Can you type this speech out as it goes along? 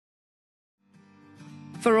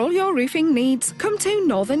For all your roofing needs, come to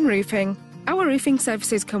Northern Roofing. Our roofing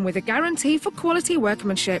services come with a guarantee for quality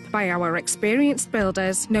workmanship by our experienced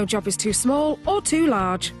builders. No job is too small or too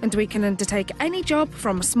large, and we can undertake any job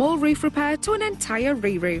from a small roof repair to an entire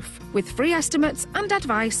re-roof, with free estimates and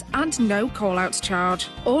advice and no call-out charge.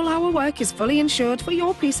 All our work is fully insured for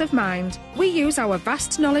your peace of mind. We use our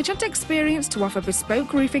vast knowledge and experience to offer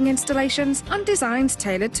bespoke roofing installations and designs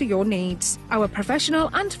tailored to your needs. Our professional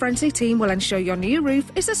and friendly team will ensure your new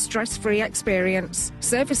roof is a stress-free experience.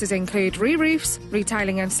 Services include re-roofs,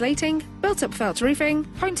 retiling and slating, built-up felt roofing,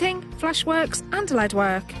 pointing, flash works and lead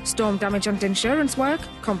work, storm damage and insurance work,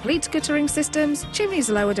 complete guttering systems, chimneys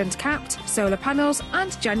lowered and capped, solar panels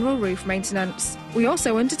and general roof maintenance. We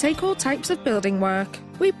also undertake all types of building work.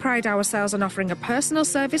 We pride ourselves on offering a personal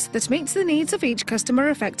service that meets the needs of each customer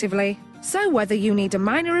effectively. So whether you need a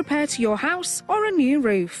minor repair to your house or a new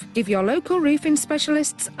roof, give your local roofing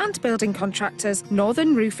specialists and building contractors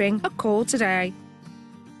Northern Roofing a call today.